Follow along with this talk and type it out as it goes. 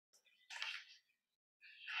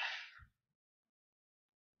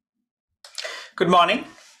Good morning.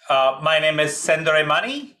 My name is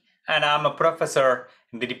Sendurai, and I'm a professor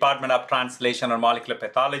in the Department of Translational Molecular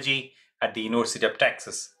Pathology at the University of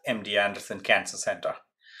Texas, MD Anderson Cancer Center.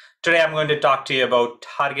 Today, I'm going to talk to you about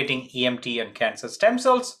targeting EMT and cancer stem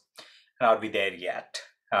cells, and are we there yet?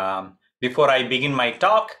 Before I begin my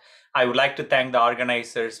talk, I would like to thank the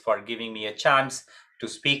organizers for giving me a chance to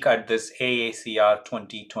speak at this AACR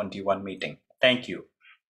 2021 meeting. Thank you.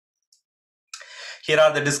 Here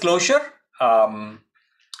are the disclosure.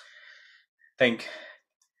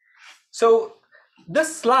 So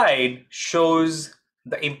this slide shows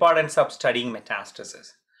the importance of studying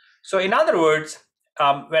metastasis. So in other words,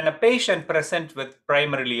 when a patient presents with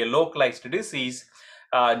primarily a localized disease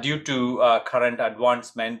due to current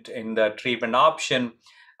advancement in the treatment option,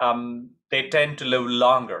 they tend to live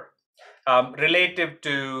longer relative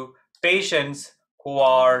to patients who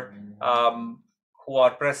are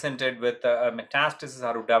presented with metastasis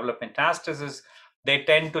or who develop metastasis. They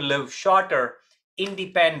tend to live shorter,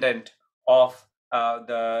 independent of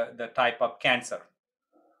the type of cancer.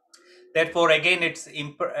 Therefore, again, it's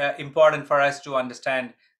important for us to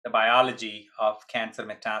understand the biology of cancer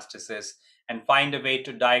metastasis and find a way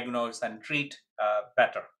to diagnose and treat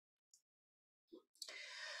better.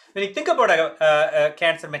 When you think about a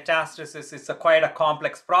cancer metastasis, it's quite a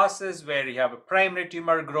complex process where you have a primary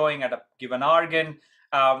tumor growing at a given organ.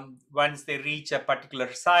 Once they reach a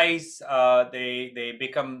particular size, they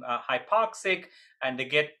become hypoxic and they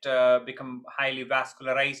become highly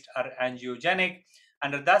vascularized or angiogenic.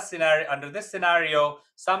 Under this scenario,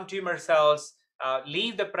 some tumor cells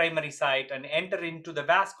leave the primary site and enter into the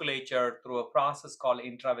vasculature through a process called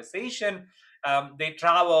intravasation. They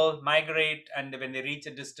travel, migrate, and when they reach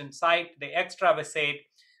a distant site, they extravasate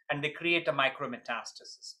and they create a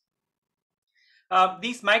micrometastasis.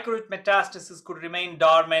 These micrometastases could remain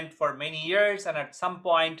dormant for many years, and at some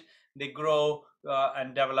point they grow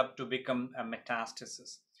and develop to become a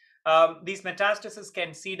metastasis. These metastases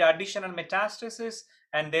can seed additional metastasis,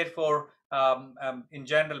 and therefore, in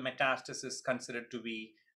general, metastasis is considered to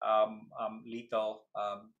be lethal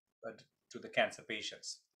to the cancer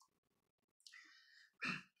patients.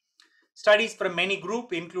 Studies from many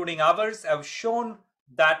groups, including ours, have shown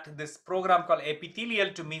that this program called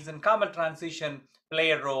epithelial to mesenchymal transition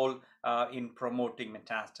play a role in promoting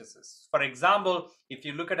metastasis. For example, if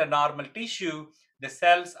you look at a normal tissue, the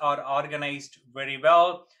cells are organized very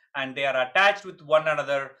well and they are attached with one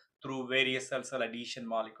another through various cell-cell adhesion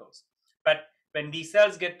molecules. But when these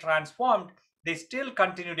cells get transformed, they still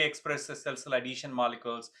continue to express the cell-cell adhesion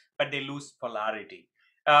molecules, but they lose polarity.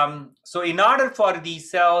 So in order for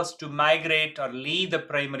these cells to migrate or leave the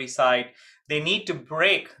primary site, they need to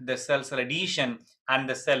break the cell-cell adhesion and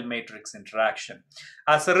the cell matrix interaction.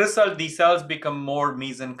 As a result, these cells become more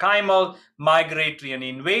mesenchymal, migratory, and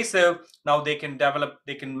invasive. Now they can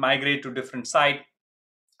migrate to different sites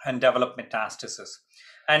and develop metastasis.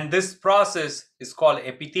 And this process is called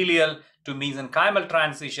epithelial to mesenchymal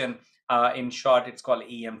transition. In short, it's called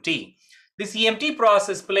EMT. This EMT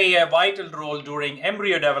process plays a vital role during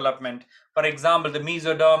embryo development. For example, the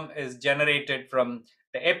mesoderm is generated from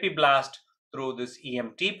the epiblast through this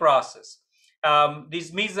EMT process. This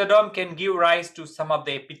mesoderm can give rise to some of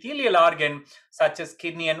the epithelial organ, such as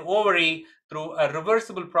kidney and ovary, through a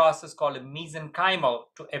reversible process called a mesenchymal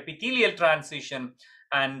to epithelial transition,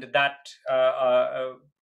 and that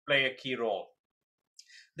play a key role.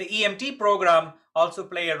 The EMT program also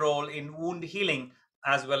play a role in wound healing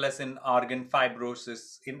as well as in organ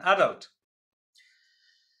fibrosis in adult.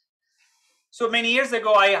 So many years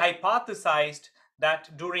ago, I hypothesized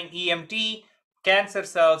that during EMT, cancer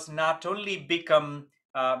cells not only become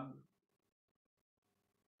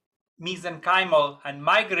mesenchymal and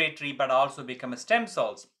migratory, but also become stem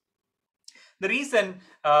cells. The reason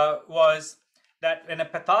was that when a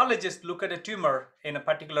pathologist look at a tumor in a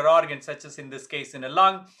particular organ, such as in this case in a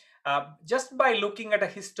lung, just by looking at a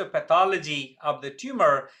histopathology of the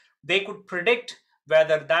tumor, they could predict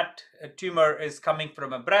whether that tumor is coming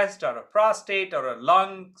from a breast or a prostate or a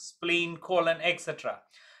lung, spleen, colon, etc.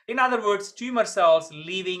 In other words, tumor cells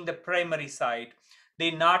leaving the primary site,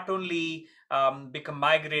 they not only become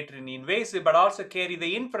migratory and invasive, but also carry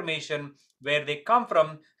the information where they come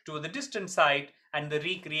from to the distant site and they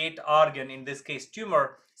recreate organ, in this case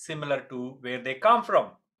tumor, similar to where they come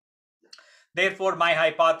from. Therefore, my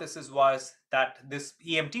hypothesis was that this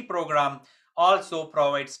EMT program also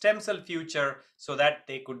provides stem cell future so that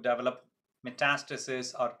they could develop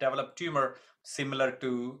metastasis or develop tumor similar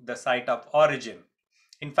to the site of origin.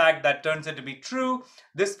 In fact, that turns out to be true.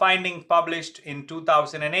 This finding, published in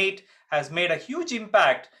 2008, has made a huge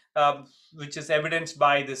impact, which is evidenced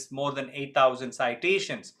by this more than 8,000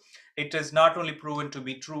 citations. it is not only proven to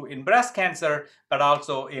be true in breast cancer, but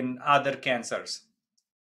also in other cancers.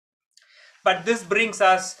 But this brings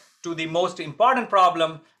us to the most important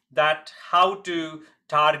problem, that how to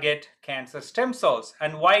target cancer stem cells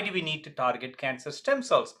and why do we need to target cancer stem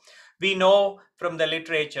cells. We know from the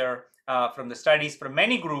literature, from the studies from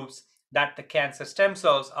many groups, that the cancer stem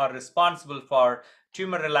cells are responsible for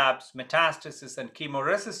tumor relapse, metastasis, and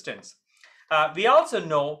chemoresistance. We also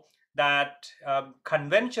know that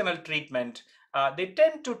conventional treatment, they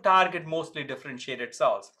tend to target mostly differentiated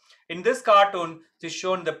cells. In this cartoon, it is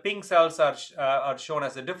shown the pink cells are shown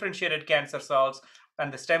as the differentiated cancer cells,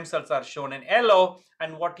 and the stem cells are shown in yellow.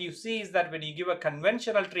 And what you see is that when you give a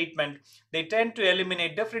conventional treatment, they tend to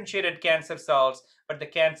eliminate differentiated cancer cells, but the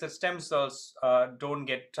cancer stem cells don't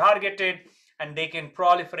get targeted, and they can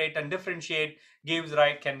proliferate and differentiate,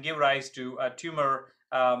 can give rise to a tumor,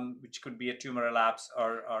 which could be a tumor relapse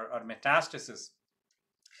or metastasis.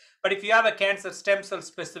 But if you have a cancer stem cell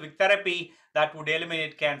specific therapy, that would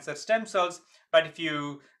eliminate cancer stem cells. But if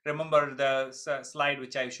you remember the slide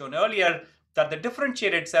which I've shown earlier, that the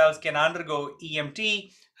differentiated cells can undergo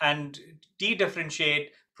EMT and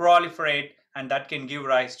de-differentiate, proliferate, and that can give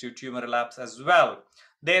rise to tumor relapse as well.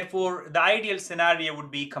 Therefore, the ideal scenario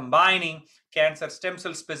would be combining cancer stem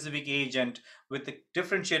cell specific agent with the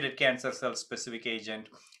differentiated cancer cell specific agent,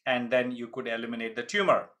 and then you could eliminate the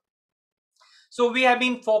tumor. So we have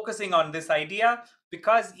been focusing on this idea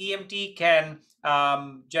because EMT can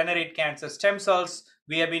generate cancer stem cells.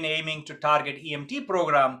 We have been aiming to target EMT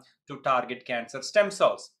program to target cancer stem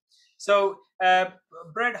cells. So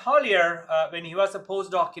Brett Hollier, when he was a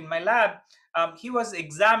postdoc in my lab, he was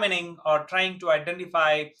examining or trying to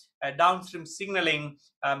identify downstream signaling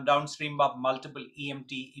downstream of multiple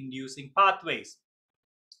EMT inducing pathways.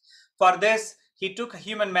 For this, he took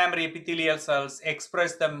human mammary epithelial cells,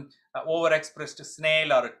 expressed them, overexpressed a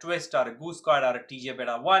snail or a twist or a goose cord or a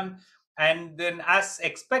TGF-beta1, and then as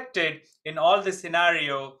expected in all this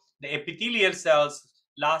scenario, the epithelial cells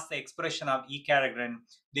lost the expression of E-carragrin.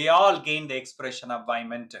 They all gained the expression of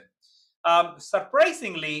vimentin.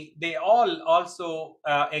 Surprisingly, they all also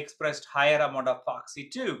expressed higher amount of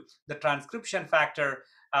FOXC2, the transcription factor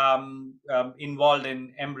involved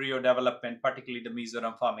in embryo development, particularly the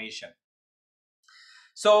mesoderm formation.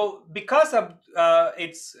 So because of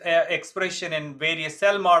its expression in various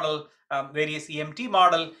cell model, various EMT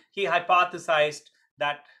model, he hypothesized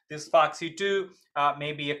that this FOXC2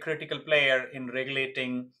 may be a critical player in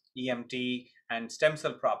regulating EMT and stem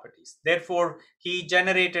cell properties. Therefore, he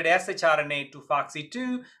generated shRNA to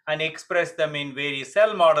FOXC2 and expressed them in various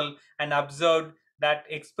cell model and observed that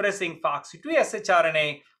expressing FOXC2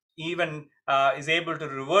 shRNA even is able to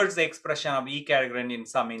reverse the expression of E-carragrin in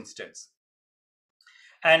some instance.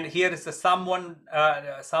 And here is the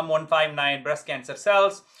SUM159 breast cancer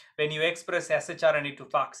cells. When you express shRNA to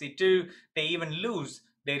FOXC2, they even lose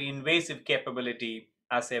their invasive capability,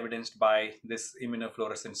 as evidenced by this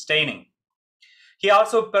immunofluorescence staining. He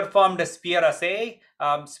also performed a spear assay.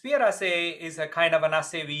 Spear assay is a kind of an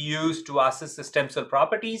assay we use to assess the stem cell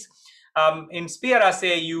properties. In spear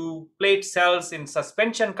assay, you plate cells in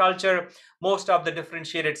suspension culture. Most of the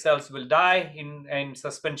differentiated cells will die in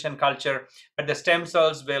suspension culture, but the stem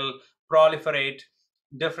cells will proliferate,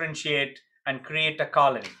 differentiate, and create a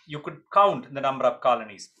colony. You could count the number of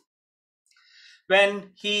colonies.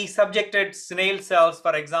 When he subjected snail cells,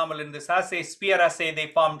 for example, in this assay, spear assay, they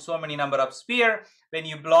formed so many number of spear. When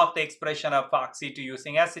you block the expression of FOXC2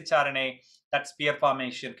 using shRNA, that spear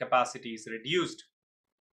formation capacity is reduced.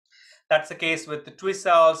 That's the case with the twist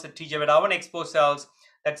cells, the TGF-beta1 exposed cells.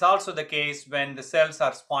 That's also the case when the cells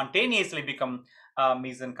are spontaneously become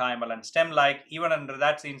mesenchymal and stem-like. Even under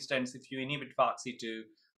that instance, if you inhibit FOXC2,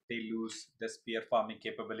 they lose the spear forming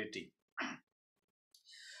capability.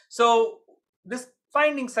 So this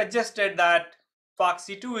finding suggested that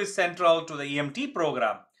FOXC2 is central to the EMT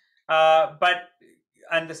program,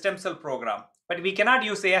 and the stem cell program. But we cannot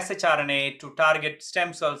use the shRNA to target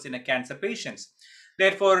stem cells in a cancer patients.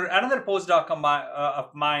 Therefore, another postdoc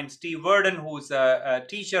of mine, Steve Worden, who's a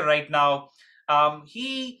teacher right now,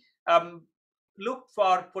 he looked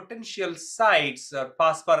for potential sites,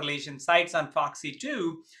 phosphorylation sites on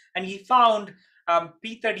FOXC2, and he found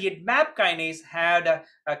P38 MAP kinase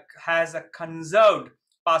has a conserved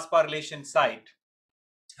phosphorylation site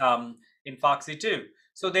in FOXC2.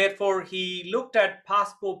 So therefore, he looked at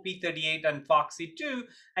phospho-P38 and FOXC2,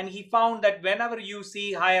 and he found that whenever you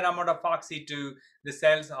see higher amount of FOXC2, the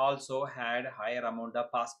cells also had higher amount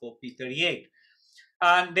of phospho-P38.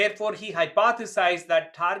 And therefore, he hypothesized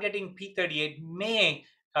that targeting P38 may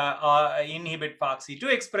inhibit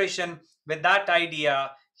FOXC2 expression. With that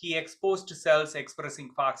idea, he exposed cells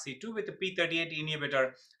expressing FOXC2 with a p38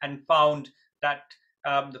 inhibitor and found that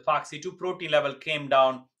the FOXC2 protein level came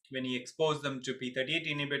down when he exposed them to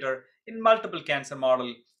p38 inhibitor in multiple cancer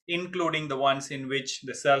models, including the ones in which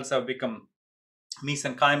the cells have become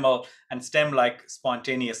mesenchymal and stem-like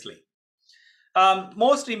spontaneously.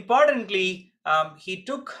 Most importantly, he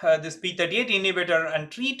took this p38 inhibitor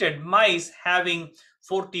and treated mice having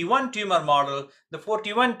 41 tumor model. The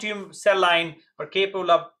 41 cell line were capable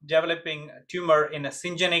of developing a tumor in a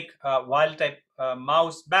syngeneic wild type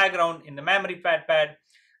mouse background in the mammary fat pad,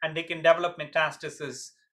 and they can develop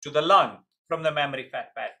metastasis to the lung from the mammary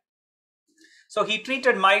fat pad. So he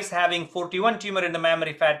treated mice having 41 tumor in the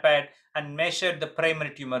mammary fat pad and measured the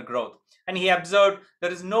primary tumor growth. And he observed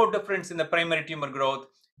there is no difference in the primary tumor growth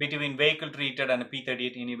between vehicle treated and a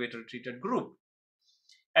p38 inhibitor treated group.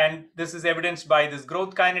 And this is evidenced by this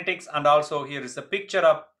growth kinetics, and also here is a picture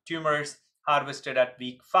of tumors harvested at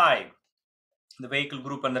week 5. The vehicle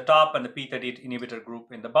group on the top and the p38 inhibitor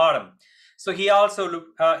group in the bottom. So he also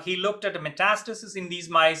looked at the metastasis in these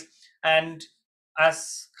mice, and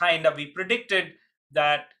as kind of we predicted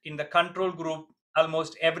that in the control group,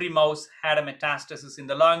 almost every mouse had a metastasis in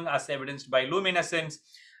the lung as evidenced by luminescence,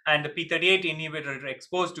 and the p38 inhibitor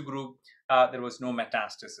exposed group, there was no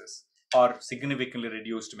metastasis or significantly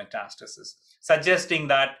reduced metastasis, suggesting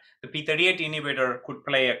that the p38 inhibitor could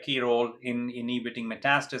play a key role in inhibiting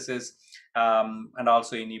metastasis and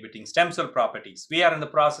also inhibiting stem cell properties. We are in the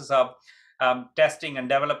process of testing and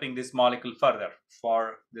developing this molecule further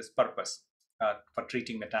for this purpose, for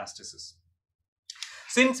treating metastasis.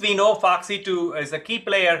 Since we know FOXC2 is a key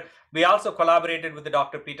player, we also collaborated with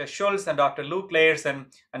Dr. Peter Schultz and Dr. Luke Layerson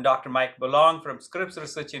and Dr. Mike Belong from Scripps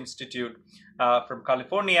Research Institute from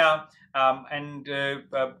California, and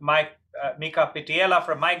Mika Pitiela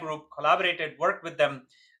from my group collaborated, worked with them,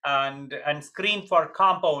 and screened for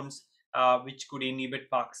compounds which could inhibit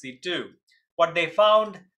FOXC2. What they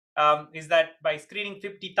found is that by screening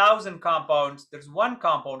 50,000 compounds, there's one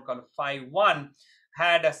compound called 5-1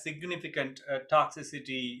 had a significant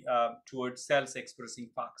toxicity towards cells expressing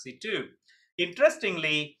FOXC2.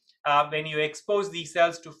 Interestingly, when you expose these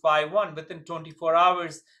cells to 5-1, within 24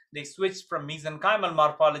 hours, they switched from mesenchymal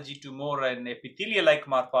morphology to more an epithelial-like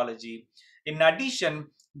morphology. In addition,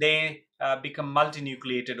 they become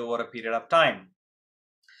multinucleated over a period of time.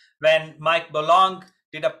 When Mike Belong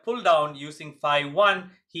did a pull down using 5-1,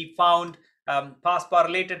 he found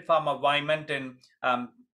phosphorylated form of vimentin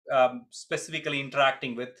specifically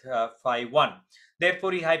interacting with 5-1.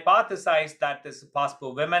 Therefore, he hypothesized that this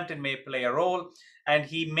phosphovimentin may play a role, and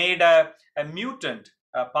he made a mutant,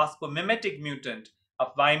 a phosphomimetic mutant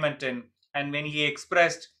of vimentin. And when he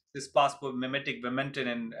expressed this phosphomimetic vimentin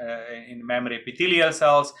in mammary epithelial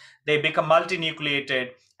cells, they become multinucleated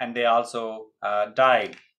and they also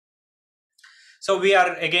died. So we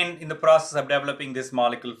are again in the process of developing this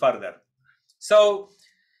molecule further. So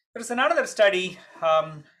there's another study.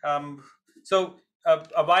 A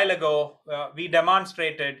while ago, we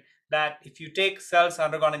demonstrated that if you take cells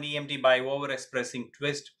undergone an EMT by overexpressing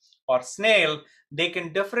twist or snail, they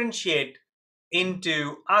can differentiate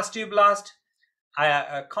into osteoblast,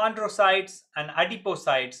 chondrocytes, and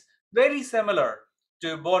adipocytes, very similar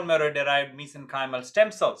to bone marrow-derived mesenchymal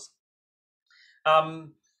stem cells,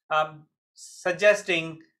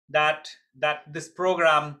 suggesting that this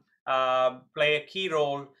program play a key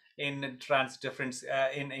role in transdifference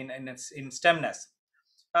in stemness.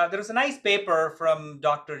 There is a nice paper from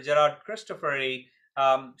Dr. Gerard Christopher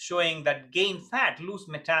showing that gain fat lose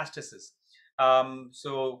metastasis.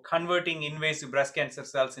 So converting invasive breast cancer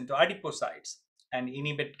cells into adipocytes and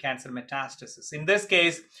inhibit cancer metastasis. In this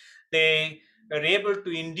case, they were able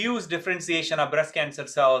to induce differentiation of breast cancer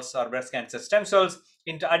cells or breast cancer stem cells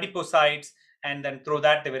into adipocytes, and then through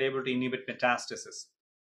that they were able to inhibit metastasis.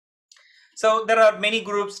 So there are many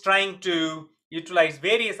groups trying to utilize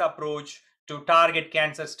various approaches to target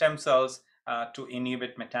cancer stem cells to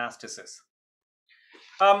inhibit metastasis.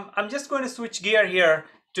 I'm just going to switch gear here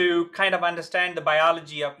to kind of understand the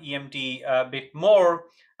biology of EMT a bit more.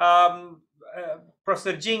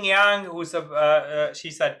 Professor Jing Yang,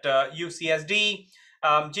 she's at UCSD.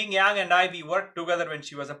 Jing Yang and I, we worked together when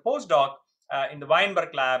she was a postdoc in the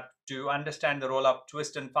Weinberg lab to understand the role of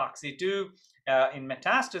twist and FOXC2 in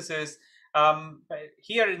metastasis.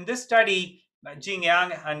 Here in this study, Jing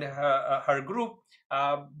Yang and her group,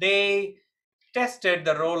 they tested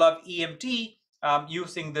the role of EMT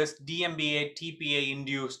using this DMBA TPA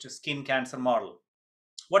induced skin cancer model.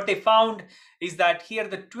 What they found is that here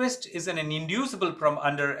the twist is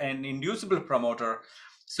under an inducible promoter,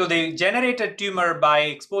 So they generated tumor by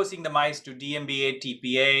exposing the mice to DMBA,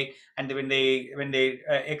 TPA, and when they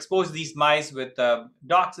expose these mice with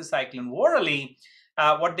doxycycline orally,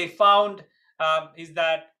 what they found is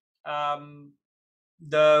that um,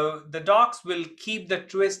 the docs will keep the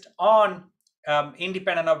twist on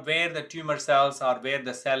independent of where the tumor cells or where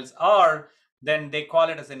the cells are. Then they call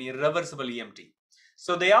it as an irreversible EMT.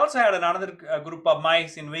 So they also had another group of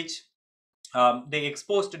mice in which they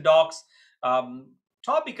exposed dogs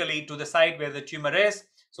topically to the site where the tumor is.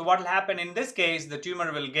 So what will happen in this case, the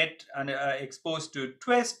tumor will get exposed to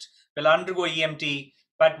twist, will undergo EMT,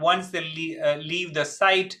 but once they leave the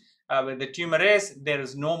site where the tumor is, there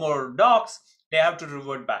is no more dogs, they have to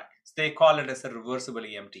revert back. So they call it as a reversible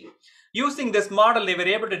EMT. Using this model, they were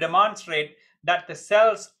able to demonstrate that the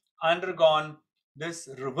cells undergone this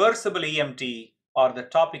reversible EMT or the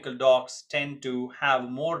topical dogs tend to have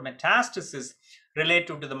more metastasis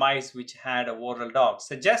relative to the mice which had a oral dog,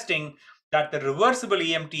 suggesting that the reversible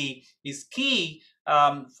EMT is key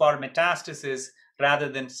for metastasis rather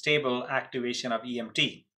than stable activation of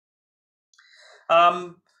EMT.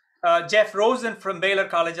 Jeff Rosen from Baylor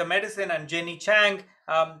College of Medicine and Jenny Chang,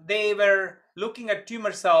 they were looking at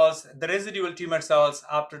tumor cells, the residual tumor cells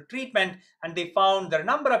after treatment, and they found that a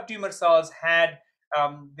number of tumor cells had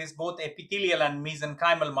this both epithelial and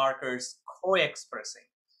mesenchymal markers co-expressing,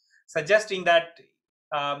 suggesting that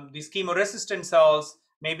these chemoresistant cells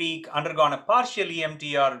may be undergone a partial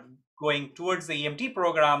EMT or going towards the EMT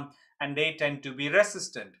program, and they tend to be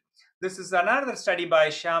resistant. This is another study by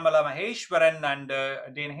Shyamala Maheshwaran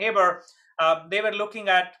and Dane Haber. They were looking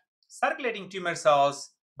at circulating tumor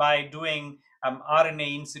cells by doing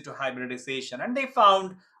RNA in situ hybridization, and they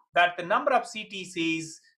found that the number of CTCs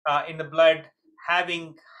in the blood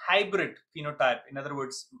having hybrid phenotype, in other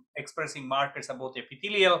words, expressing markers of both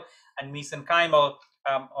epithelial and mesenchymal,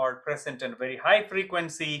 are present in very high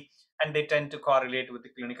frequency, and they tend to correlate with the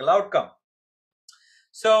clinical outcome.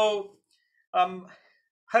 So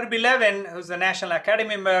Herbie Levin, who's a National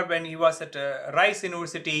Academy member when he was at Rice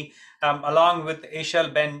University, along with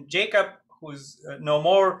Ashel Ben Jacob, who's no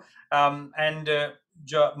more, and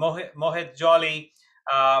Mohit Jolly,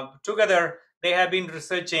 together they have been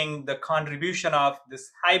researching the contribution of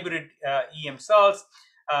this hybrid EM cells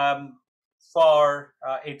for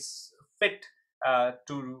its fit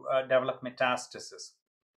to develop metastasis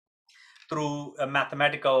through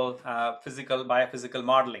mathematical, physical, biophysical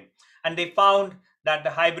modeling. And they found that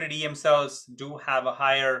the hybrid EM cells do have a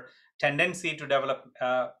higher tendency to develop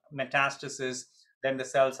metastasis than the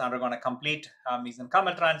cells undergone a complete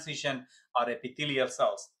mesenchymal transition or epithelial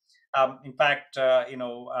cells. In fact,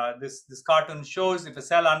 this cartoon shows if a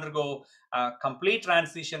cell undergo complete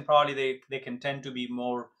transition, probably they can tend to be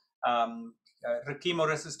more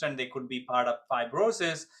chemoresistant. They could be part of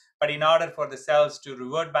fibrosis. But in order for the cells to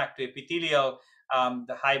revert back to epithelial,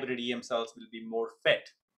 the hybrid EM cells will be more fit.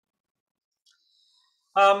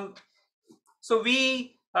 So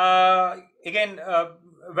we, again,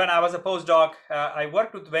 when I was a postdoc, I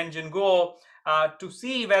worked with Wenjin Guo to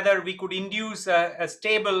see whether we could induce a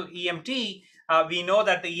stable EMT. We know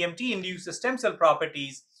that the EMT induces stem cell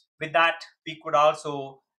properties. With that, we could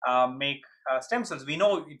also make stem cells. We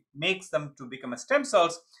know it makes them to become a stem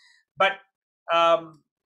cells. But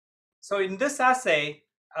so in this assay,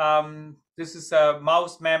 this is a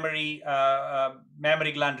mouse mammary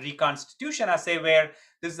gland reconstitution assay where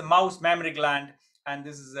this is a mouse mammary gland and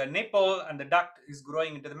this is a nipple and the duct is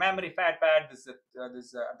growing into the mammary fat pad. This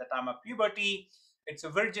is at the time of puberty. It's a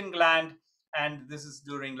virgin gland and this is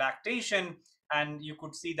during lactation, and you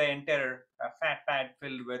could see the entire fat pad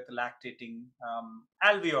filled with lactating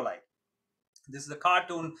alveoli. This is a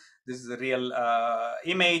cartoon. This is a real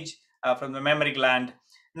image from the mammary gland.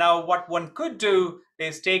 Now, what one could do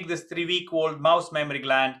is take this 3-week-old mouse mammary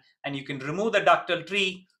gland and you can remove the ductal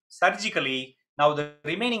tree surgically. Now, the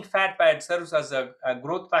remaining fat pad serves as a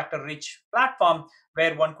growth factor-rich platform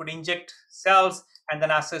where one could inject cells and then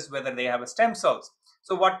assess whether they have a stem cells.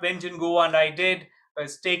 So what Wenjin Guo and I did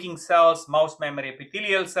was taking cells, mouse mammary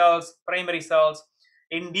epithelial cells, primary cells,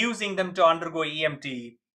 inducing them to undergo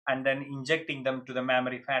EMT, and then injecting them to the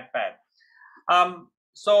mammary fat pad.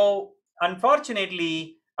 So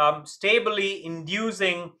unfortunately, stably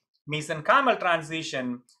inducing mesenchymal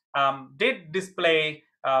transition did display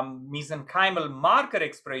mesenchymal marker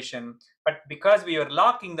expression, but because we are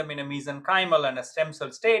locking them in a mesenchymal and a stem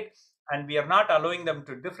cell state, and we are not allowing them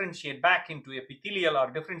to differentiate back into epithelial or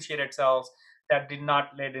differentiated cells, that did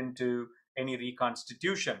not lead into any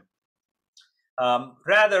reconstitution.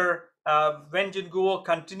 Rather, Wenjin Guo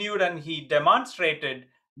continued and he demonstrated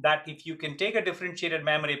that if you can take a differentiated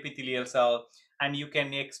mammary epithelial cell and you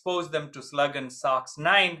can expose them to slug and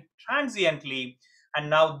SOX9 transiently, and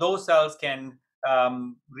now those cells can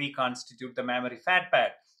reconstitute the memory fat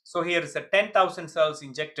pad. So here is a 10,000 cells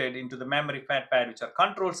injected into the memory fat pad, which are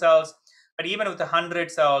control cells. But even with 100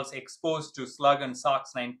 cells exposed to slug and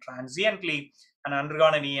SOX9 transiently and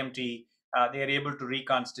undergone an EMT, they are able to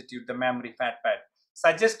reconstitute the memory fat pad,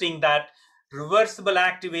 suggesting that reversible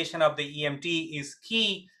activation of the EMT is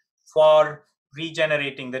key for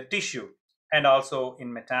regenerating the tissue and also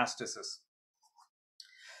in metastasis.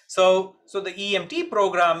 So the EMT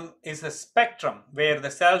program is a spectrum where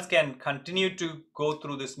the cells can continue to go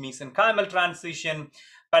through this mesenchymal transition,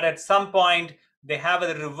 but at some point they have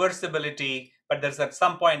a reversibility, but there's a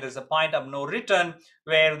point of no return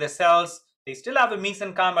where the cells, they still have a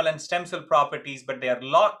mesenchymal and stem cell properties, but they are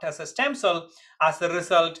locked as a stem cell. As a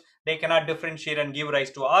result, they cannot differentiate and give rise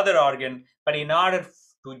to other organ. But in order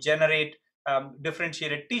to generate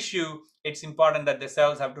differentiated tissue, it's important that the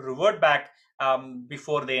cells have to revert back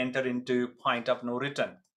before they enter into point of no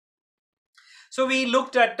return. So we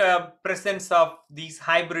looked at presence of these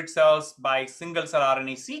hybrid cells by single cell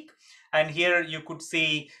RNA-seq, and here you could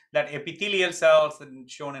see that epithelial cells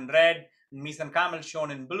shown in red, mesenchymal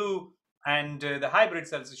shown in blue, and the hybrid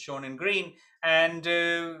cells is shown in green, and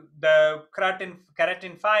the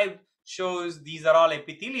keratin 5 shows these are all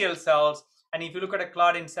epithelial cells. And if you look at a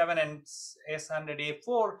claudin 7 and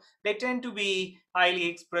S100A4, they tend to be highly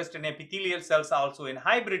expressed in epithelial cells, also in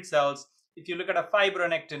hybrid cells. If you look at a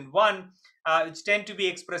fibronectin 1, which tend to be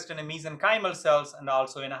expressed in a mesenchymal cells and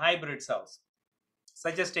also in a hybrid cells,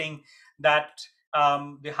 suggesting that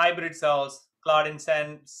the hybrid cells, claudin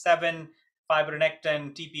 7,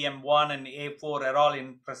 fibronectin, TPM1, and A4 are all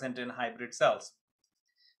present in hybrid cells,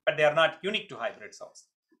 but they are not unique to hybrid cells.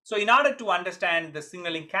 So in order to understand the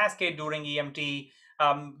signaling cascade during EMT,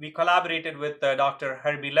 we collaborated with Dr.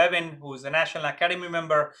 Herbie Levin, who is a National Academy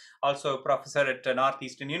member, also a professor at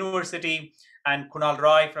Northeastern University, and Kunal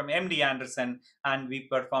Roy from MD Anderson, and we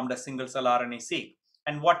performed a single cell RNA-seq.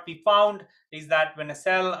 And what we found is that when a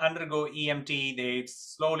cell undergo EMT, they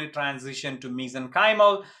slowly transition to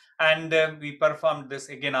mesenchymal, and we performed this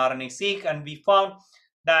again RNA-seq, and we found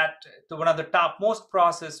that one of the topmost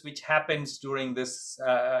process which happens during this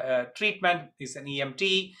treatment is an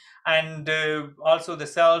EMT, and also the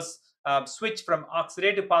cells switch from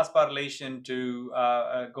oxidative phosphorylation to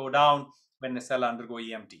go down when the cell undergo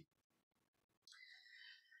EMT.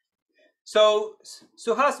 So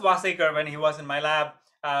Suhas Vasekar, when he was in my lab,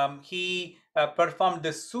 he performed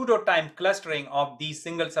this pseudo-time clustering of these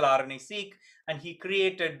single cell RNA-seq, and he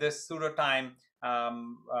created this pseudo-time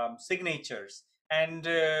signatures. And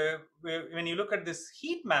when you look at this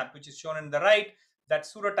heat map, which is shown in the right, that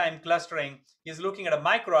pseudo-time clustering is looking at a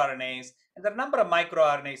microRNAs, and the number of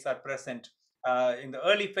microRNAs are present in the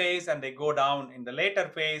early phase, and they go down in the later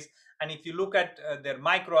phase. And if you look at their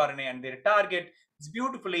microRNA and their target, it's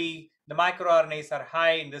beautifully, the microRNAs are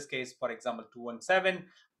high, in this case, for example, 217.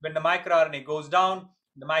 When the microRNA goes down,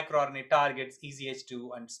 the microRNA targets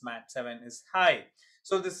EZH2 and SMAD7 is high.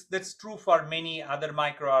 So that's true for many other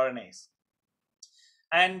microRNAs.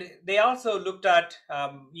 And they also looked at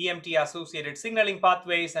EMT-associated signaling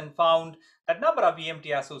pathways and found that number of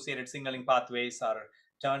EMT-associated signaling pathways are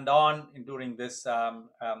turned on during this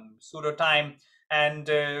pseudo time. And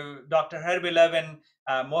Dr. Herbie Levin,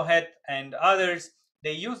 Mohit, and others,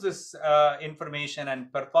 they used this information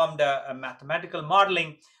and performed a mathematical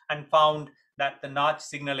modeling and found that the notch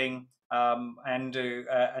signaling and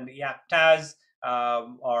YAPTAZ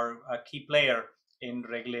are a key player in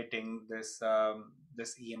regulating this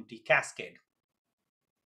EMT cascade.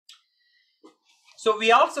 So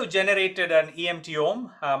we also generated an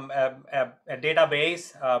EMTome, a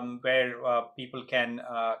database where people can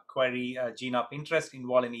query a gene of interest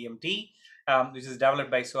involved in EMT, which is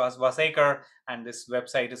developed by Suhas Vasekar, and this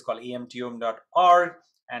website is called emtome.org.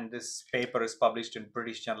 And this paper is published in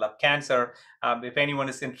British Journal of Cancer. If anyone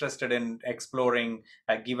is interested in exploring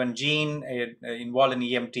a given gene involved in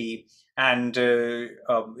EMT and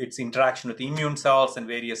its interaction with immune cells and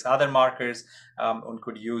various other markers, one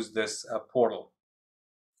could use this portal.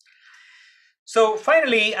 So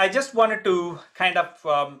finally, I just wanted to kind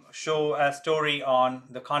of show a story on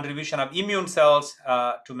the contribution of immune cells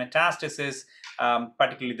to metastasis,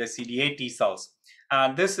 particularly the CD8 T cells.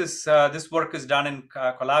 This work is done in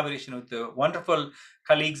collaboration with the wonderful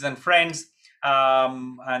colleagues and friends,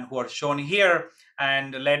 and who are shown here,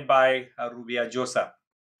 and led by Rubia Josa.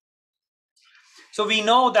 So we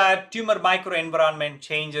know that tumor microenvironment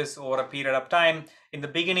changes over a period of time. In the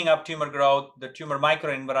beginning of tumor growth, the tumor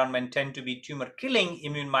microenvironment tend to be tumor killing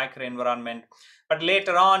immune microenvironment. But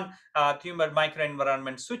later on, tumor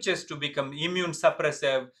microenvironment switches to become immune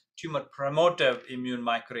suppressive, tumor promotive immune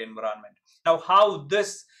microenvironment. Now, how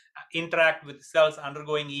this interact with cells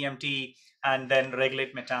undergoing EMT and then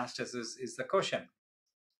regulate metastasis is the question.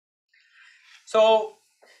 So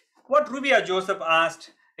what Rubia Joseph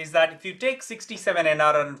asked is that if you take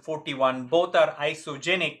 67NR and 41, both are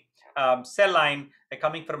isogenic cell line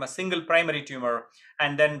coming from a single primary tumor,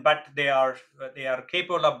 and then but they are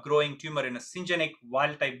capable of growing tumor in a syngeneic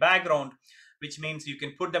wild type background, which means you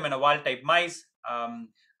can put them in a wild type mice,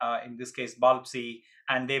 in this case BALB/c,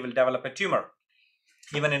 and they will develop a tumor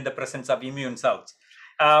even in the presence of immune cells.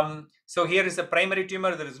 So here is a primary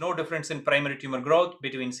tumor. There is no difference in primary tumor growth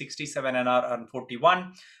between 67NR and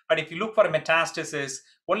 41. But if you look for metastasis,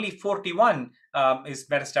 only 41 is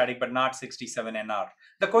metastatic, but not 67NR.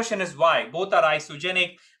 The question is why? Both are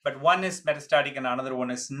isogenic, but one is metastatic and another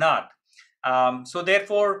one is not. So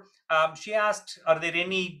therefore, she asked, are there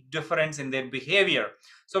any difference in their behavior?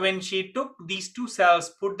 So when she took these two cells,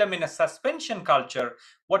 put them in a suspension culture,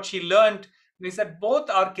 what she learned is that both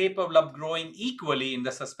are capable of growing equally in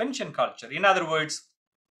the suspension culture. In other words,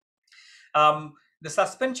 the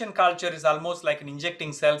suspension culture is almost like an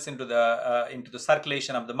injecting cells into the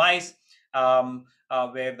circulation of the mice,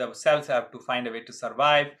 where the cells have to find a way to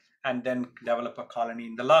survive and then develop a colony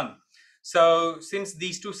in the lung. So since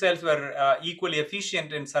these two cells were equally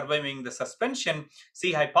efficient in surviving the suspension,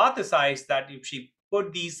 she hypothesized that if she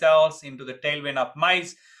put these cells into the tail vein of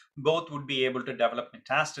mice, both would be able to develop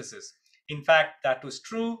metastasis. In fact, that was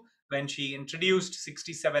true when she introduced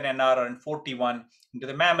 67NR and 41 into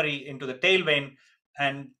the mammary, into the tail vein,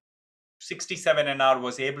 and 67NR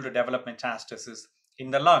was able to develop metastasis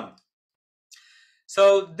in the lung.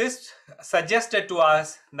 So this suggested to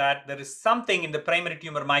us that there is something in the primary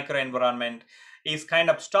tumor microenvironment is kind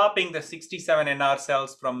of stopping the 67NR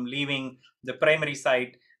cells from leaving the primary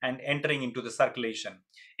site and entering into the circulation.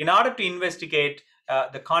 In order to investigate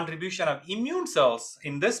the contribution of immune cells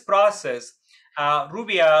in this process,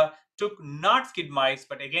 Rubia took not SCID mice,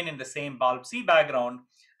 but again in the same BALB/c background,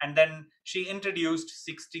 and then she introduced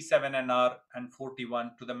 67NR and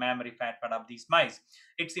 41 to the mammary fat pad of these mice.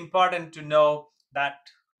 It's important to know that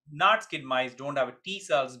not SCID mice don't have T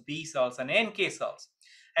cells, B cells, and NK cells.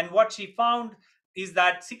 And what she found is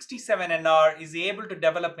that 67NR is able to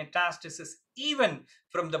develop metastasis even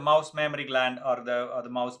from the mouse mammary gland or the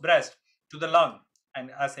mouse breast to the lung,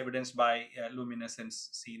 and as evidenced by luminescence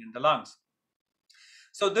seen in the lungs.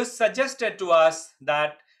 So this suggested to us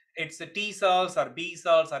that it's the T cells or B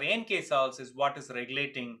cells or NK cells is what is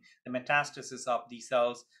regulating the metastasis of these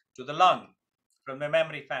cells to the lung from the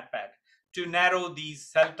mammary fat pad. To narrow these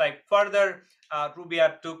cell type further,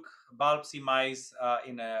 Rubia took BALB/c mice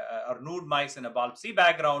or nude mice in a BALB/c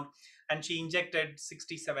background, and she injected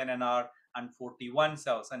 67NR and 41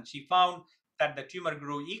 cells, and she found that the tumor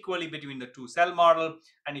grew equally between the two cell model.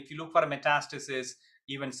 And if you look for metastasis,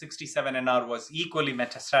 even 67NR was equally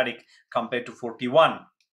metastatic compared to 41.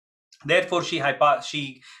 Therefore, she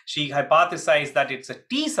hypothesized that it's a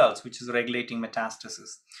T cells which is regulating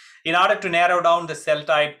metastasis. In order to narrow down the cell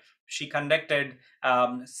type, she conducted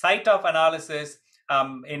site of analysis,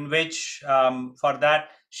 in which for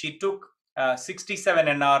that she took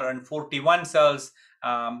 67NR and 41 cells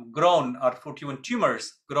grown, or 41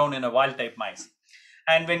 tumors grown in a wild type mice.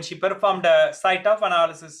 And when she performed a site of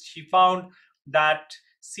analysis, she found that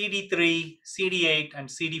CD3, CD8, and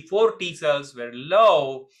CD4 T cells were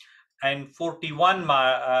low in 41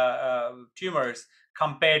 tumors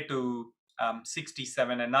compared to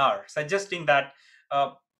 67NR, suggesting that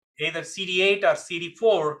either CD8 or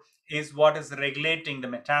CD4 is what is regulating the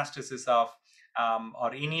metastasis of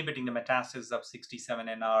or inhibiting the metastasis of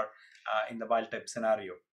 67NR in the wild type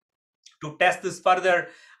scenario. To test this further,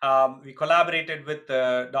 we collaborated with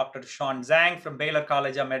Dr. Sean Zhang from Baylor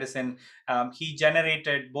College of Medicine. He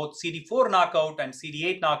generated both CD4 knockout and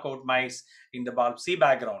CD8 knockout mice in the BALB/c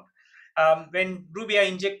background. When Rubia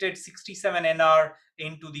injected 67NR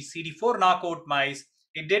into the CD4 knockout mice,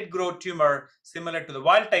 it did grow tumor similar to the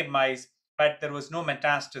wild type mice, but there was no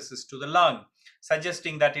metastasis to the lung,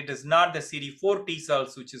 suggesting that it is not the CD4 T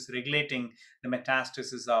cells which is regulating the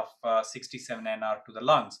metastasis of 67NR to the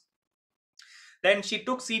lungs. Then she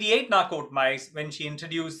took CD8 knockout mice. When she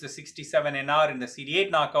introduced the 67NR in the CD8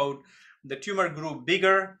 knockout, the tumor grew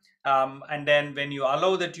bigger. And then when you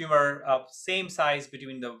allow the tumor of same size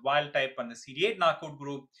between the wild type and the CD8 knockout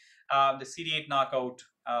group, the CD8 knockout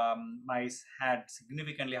mice had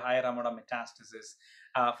significantly higher amount of metastasis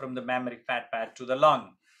from the mammary fat pad to the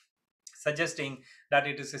lung, suggesting that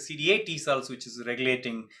it is a CD8 T cells which is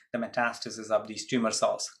regulating the metastasis of these tumor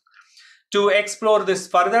cells. To explore this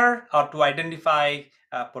further, or to identify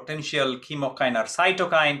potential chemokine or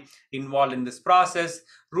cytokine involved in this process,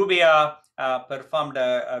 Rubia performed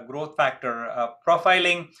a growth factor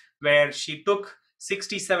profiling, where she took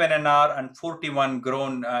 67NR and 41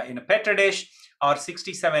 grown in a petri dish, or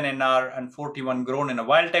 67NR and 41 grown in a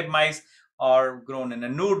wild type mice, or grown in a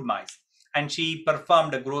nude mice. And she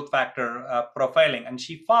performed a growth factor profiling, and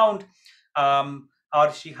she found,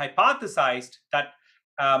 or she hypothesized, that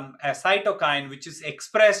a cytokine which is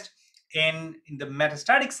expressed in the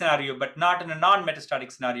metastatic scenario but not in a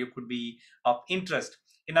non-metastatic scenario could be of interest.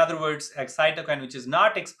 In other words, a cytokine which is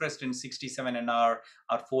not expressed in 67NR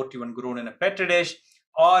or 41 grown in a petri dish,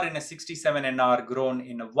 or in a 67NR grown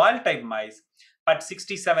in a wild type mice, but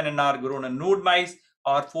 67NR grown in nude mice,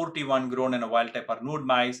 or 41 grown in a wild type or nude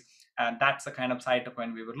mice. And that's the kind of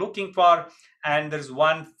cytokine we were looking for. And there's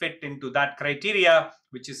one fit into that criteria,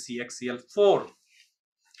 which is CXCL4.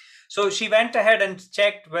 So she went ahead and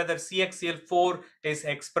checked whether CXCL4 is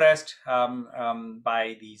expressed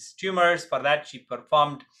by these tumors. For that, she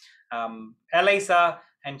performed ELISA,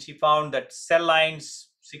 and she found that cell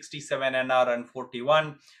lines 67NR and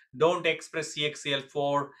 41 don't express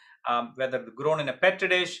CXCL4, whether grown in a petri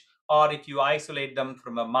dish or if you isolate them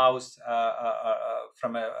from a mouse,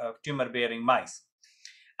 from a tumor-bearing mice.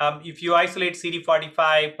 If you isolate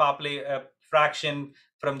CD45 fraction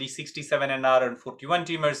from the 67NR and 41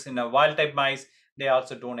 tumors in a wild type mice, they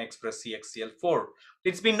also don't express CXCL4.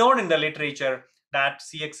 It's been known in the literature that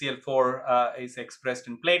CXCL4 is expressed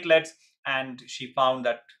in platelets, and she found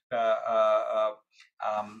that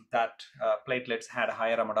platelets had a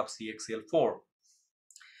higher amount of CXCL4.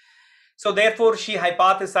 So therefore, she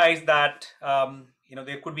hypothesized that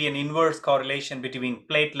there could be an inverse correlation between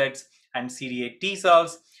platelets and CD8 T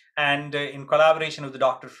cells. And in collaboration with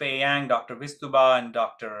Dr. Fei Yang, Dr. Vistuba, and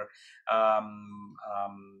Dr.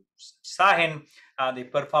 Sahin, they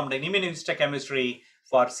performed an immunohistochemistry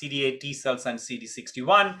for CD8 T cells and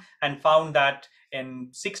CD61 and found that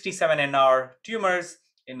in 67NR tumors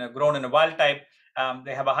grown in a wild type,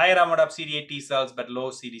 they have a higher amount of CD8 T cells but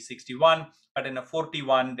low CD61. But in a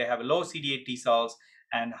 41, they have a low CD8 T cells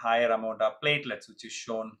and higher amount of platelets, which is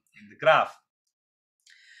shown in the graph.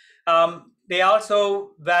 They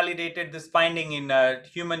also validated this finding in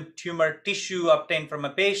human tumor tissue obtained from a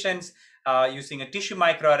patient using a tissue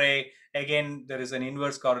microarray. Again, there is an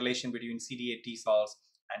inverse correlation between CD8 T cells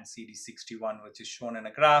and CD61, which is shown in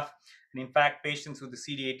a graph. And in fact, patients with the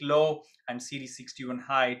CD8 low and CD61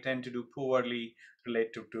 high tend to do poorly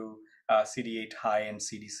relative to CD8 high and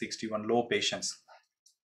CD61 low patients.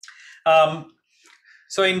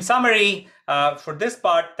 So in summary, for this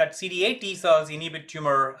part, that CD8 T cells inhibit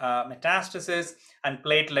tumor metastasis and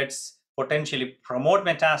platelets potentially promote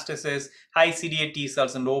metastasis. High CD8 T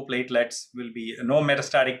cells and low platelets will be no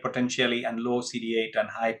metastatic potentially, and low CD8 and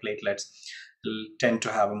high platelets tend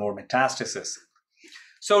to have more metastasis.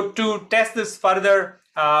 So to test this further,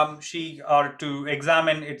 to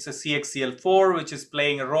examine it's a CXCL4 which is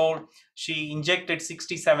playing a role. She injected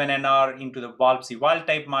 67NR into the biopsy wild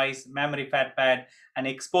type mice mammary fat pad and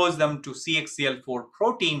exposed them to CXCL4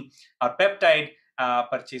 protein or peptide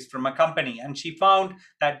purchased from a company. And she found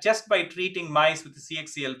that just by treating mice with the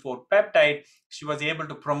CXCL4 peptide, she was able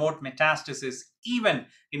to promote metastasis even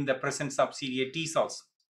in the presence of CD8 T cells.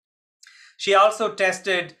 She also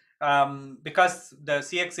tested, because the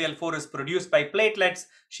CXCL4 is produced by platelets,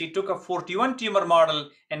 she took a 41 tumor model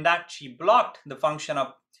and that she blocked the function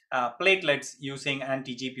of platelets using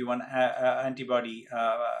anti-GP1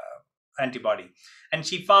 antibody. And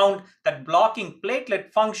she found that blocking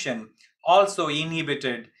platelet function also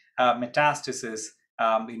inhibited metastasis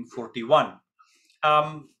in 41.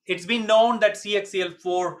 It's been known that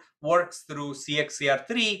CXCL4 works through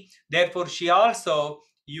CXCR3. Therefore, she also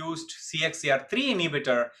used CXCR3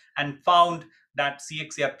 inhibitor and found that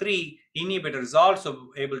CXCR3 inhibitor is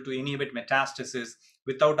also able to inhibit metastasis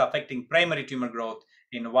without affecting primary tumor growth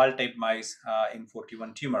in wild type mice in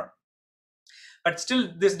 41 tumor. But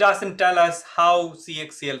still, this doesn't tell us how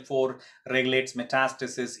CXCL4 regulates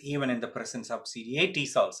metastasis even in the presence of CD8 T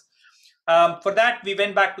cells. For that, we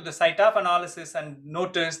went back to the site of analysis and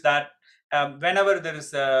noticed that whenever there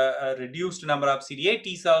is a reduced number of CD8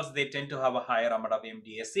 T cells, they tend to have a higher amount of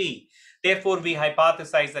MDSE. Therefore, we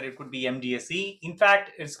hypothesized that it could be MDSE. In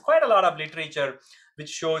fact, it's quite a lot of literature which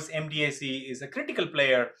shows MDSE is a critical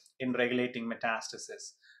player in regulating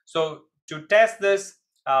metastasis. So to test this,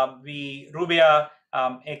 Rubia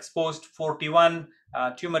exposed 41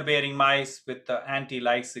 tumor-bearing mice with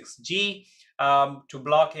anti-Ly6G to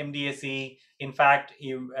block MDSC. In fact,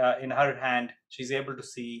 in her hand, she's able to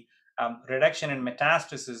see reduction in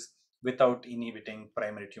metastasis without inhibiting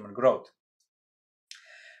primary tumor growth.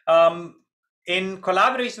 Um, in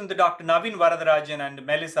collaboration with Dr. Naveen Varadarajan and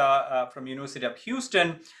Melissa from University of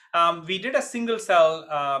Houston, we did a single cell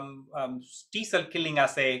T cell killing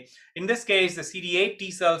assay. In this case, the CD8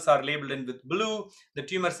 T cells are labeled in with blue, the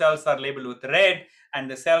tumor cells are labeled with red, and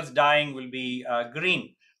the cells dying will be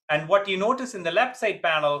green. And what you notice in the left side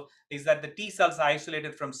panel is that the T cells are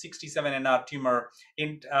isolated from 67NR tumor,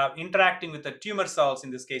 interacting with the tumor cells,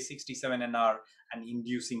 in this case 67NR, and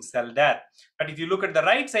inducing cell death. But if you look at the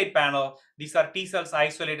right side panel, these are T cells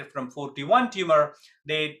isolated from 41 tumor.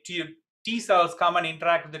 T cells come and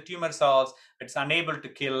interact with the tumor cells. It's unable to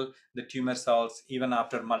kill the tumor cells even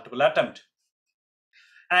after multiple attempts.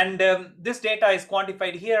 And this data is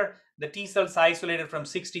quantified here. The T cells isolated from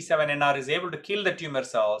 67NR is able to kill the tumor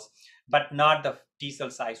cells, but not the T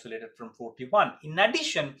cells isolated from 41. In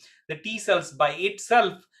addition, the T cells by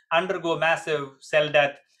itself undergo massive cell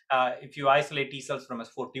death if you isolate T cells from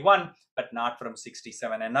 41, but not from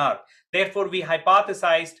 67NR. Therefore, we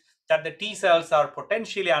hypothesized that the T cells are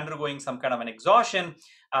potentially undergoing some kind of an exhaustion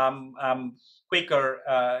quicker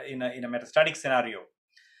in a metastatic scenario.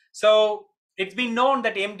 So it's been known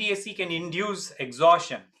that MDSC can induce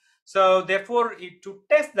exhaustion. So therefore, to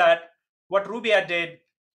test that, what Rubia did,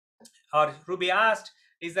 or Rubia asked,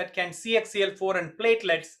 is that can CXCL4 and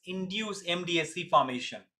platelets induce MDSC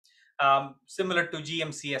formation? Similar to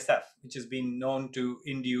GM-CSF, which has been known to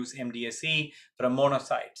induce MDSC from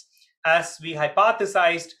monocytes. As we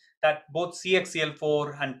hypothesized that both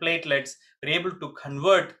CXCL4 and platelets were able to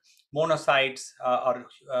convert monocytes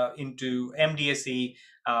into MDSC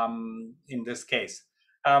in this case.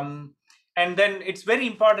 And then it's very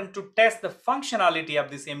important to test the functionality of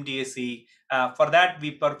this MDSC. For that,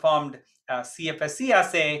 we performed CFSC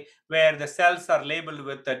assay, where the cells are labeled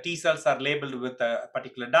with, the T cells are labeled with a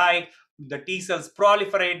particular dye. The T cells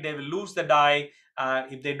proliferate, they will lose the dye.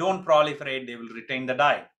 If they don't proliferate, they will retain the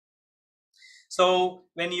dye. So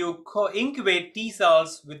when you incubate T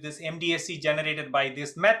cells with this MDSC generated by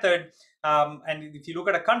this method, and if you look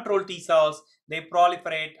at a control T cells, they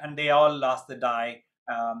proliferate and they all lost the dye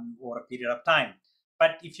over a period of time.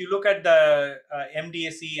 But if you look at the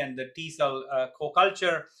MDSC and the T cell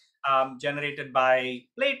co-culture generated by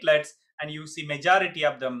platelets, and you see majority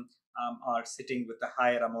of them are sitting with a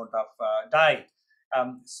higher amount of dye.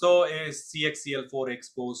 So is CXCL4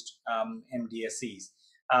 exposed MDSCs.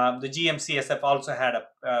 The GM-CSF also had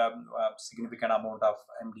a significant amount of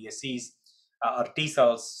MDSCs or T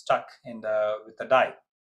cells stuck in with the dye.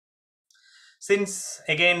 Since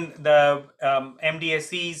again the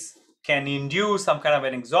MDSCs can induce some kind of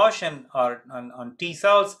an exhaustion on T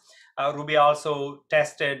cells, Rubia also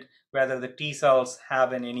tested whether the T cells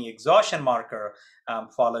have any exhaustion marker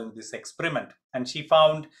following this experiment. And she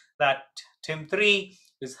found that TIM3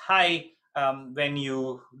 is high when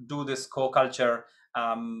you do this co-culture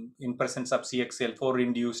in presence of CXCL4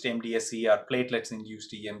 induced MDSC or platelets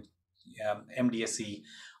induced MDSC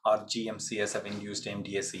or GM-CSF induced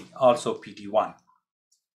MDSC, also PT1.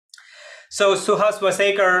 So Suhas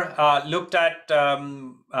Wasekar looked at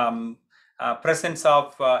presence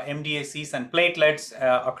of MDSCs and platelets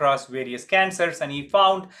across various cancers, and he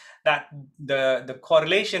found that the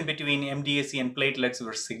correlation between MDSC and platelets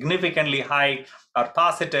were significantly high or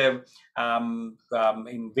positive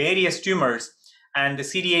in various tumors. And the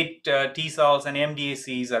CD8 T cells and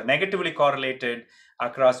MDSCs are negatively correlated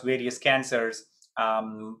across various cancers,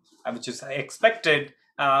 which is expected.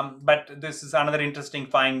 But this is another interesting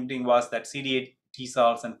finding, was that CD8 T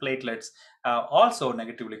cells and platelets also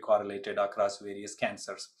negatively correlated across various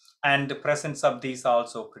cancers. And the presence of these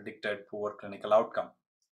also predicted poor clinical outcome.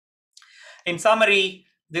 In summary,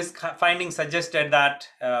 this finding suggested that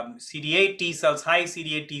CD8 T cells, high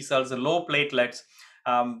CD8 T cells, and low platelets,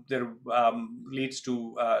 there leads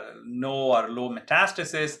to no or low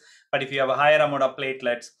metastasis. But if you have a higher amount of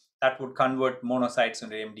platelets, that would convert monocytes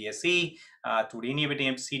into MDSC, to inhibit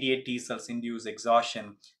CD8 T cells, induce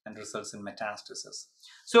exhaustion, and results in metastasis.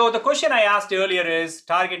 So the question I asked earlier is,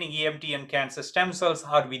 targeting EMT and cancer stem cells,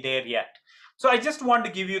 are we there yet? So I just want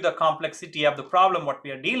to give you the complexity of the problem, what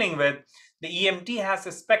we are dealing with. The EMT has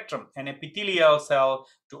a spectrum, an epithelial cell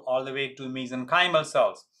to all the way to mesenchymal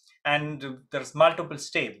cells. And there's multiple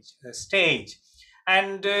stage.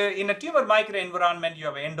 And in a tumor microenvironment, you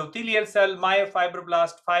have endothelial cell,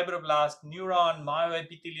 myofibroblast, fibroblast, neuron,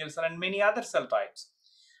 myoepithelial cell, and many other cell types.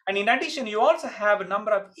 And in addition, you also have a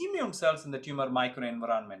number of immune cells in the tumor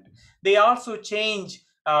microenvironment. They also change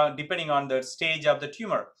depending on the stage of the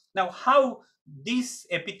tumor. Now, how this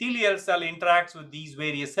epithelial cell interacts with these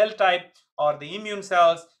various cell type or the immune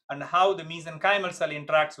cells, and how the mesenchymal cell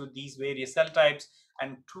interacts with these various cell types,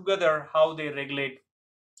 and together how they regulate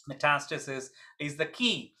metastasis is the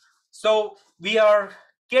key. So we are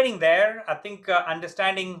getting there. I think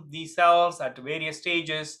understanding these cells at various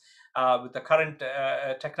stages with the current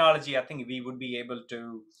technology, I think we would be able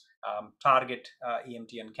to target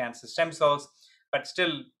EMT and cancer stem cells, but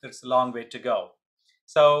still there's a long way to go.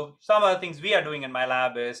 So some of the things we are doing in my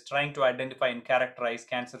lab is trying to identify and characterize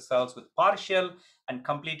cancer cells with partial and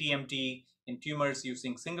complete EMT in tumors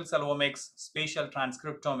using single cell omics, spatial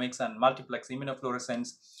transcriptomics, and multiplex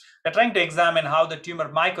immunofluorescence. We're trying to examine how the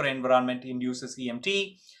tumor microenvironment induces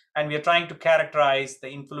EMT, and we are trying to characterize the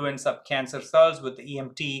influence of cancer cells with the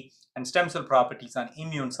EMT and stem cell properties on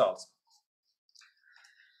immune cells.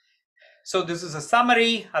 So this is a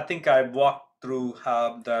summary. I think I walked through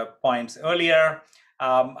the points earlier.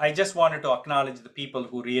 I just wanted to acknowledge the people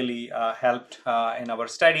who really helped in our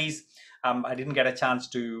studies. I didn't get a chance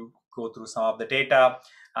to go through some of the data.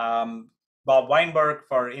 Bob Weinberg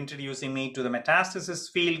for introducing me to the metastasis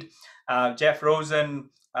field. Jeff Rosen,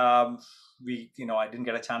 I didn't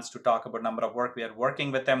get a chance to talk about number of work we are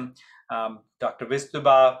working with them. Dr.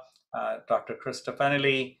 Vistuba, Dr. Christopher,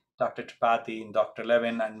 Dr. Tripathi, and Dr.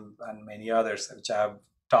 Levin, and many others, which I have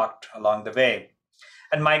talked along the way.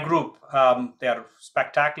 And my group, they are a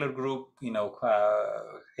spectacular group,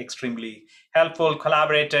 extremely helpful,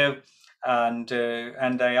 collaborative. And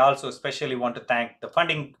I also especially want to thank the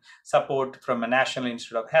funding support from the National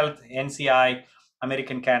Institute of Health, NCI,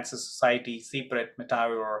 American Cancer Society, CPRIT,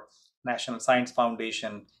 Metavor, National Science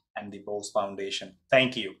Foundation, and the Bose Foundation.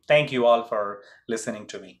 Thank you. Thank you all for listening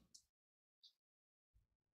to me.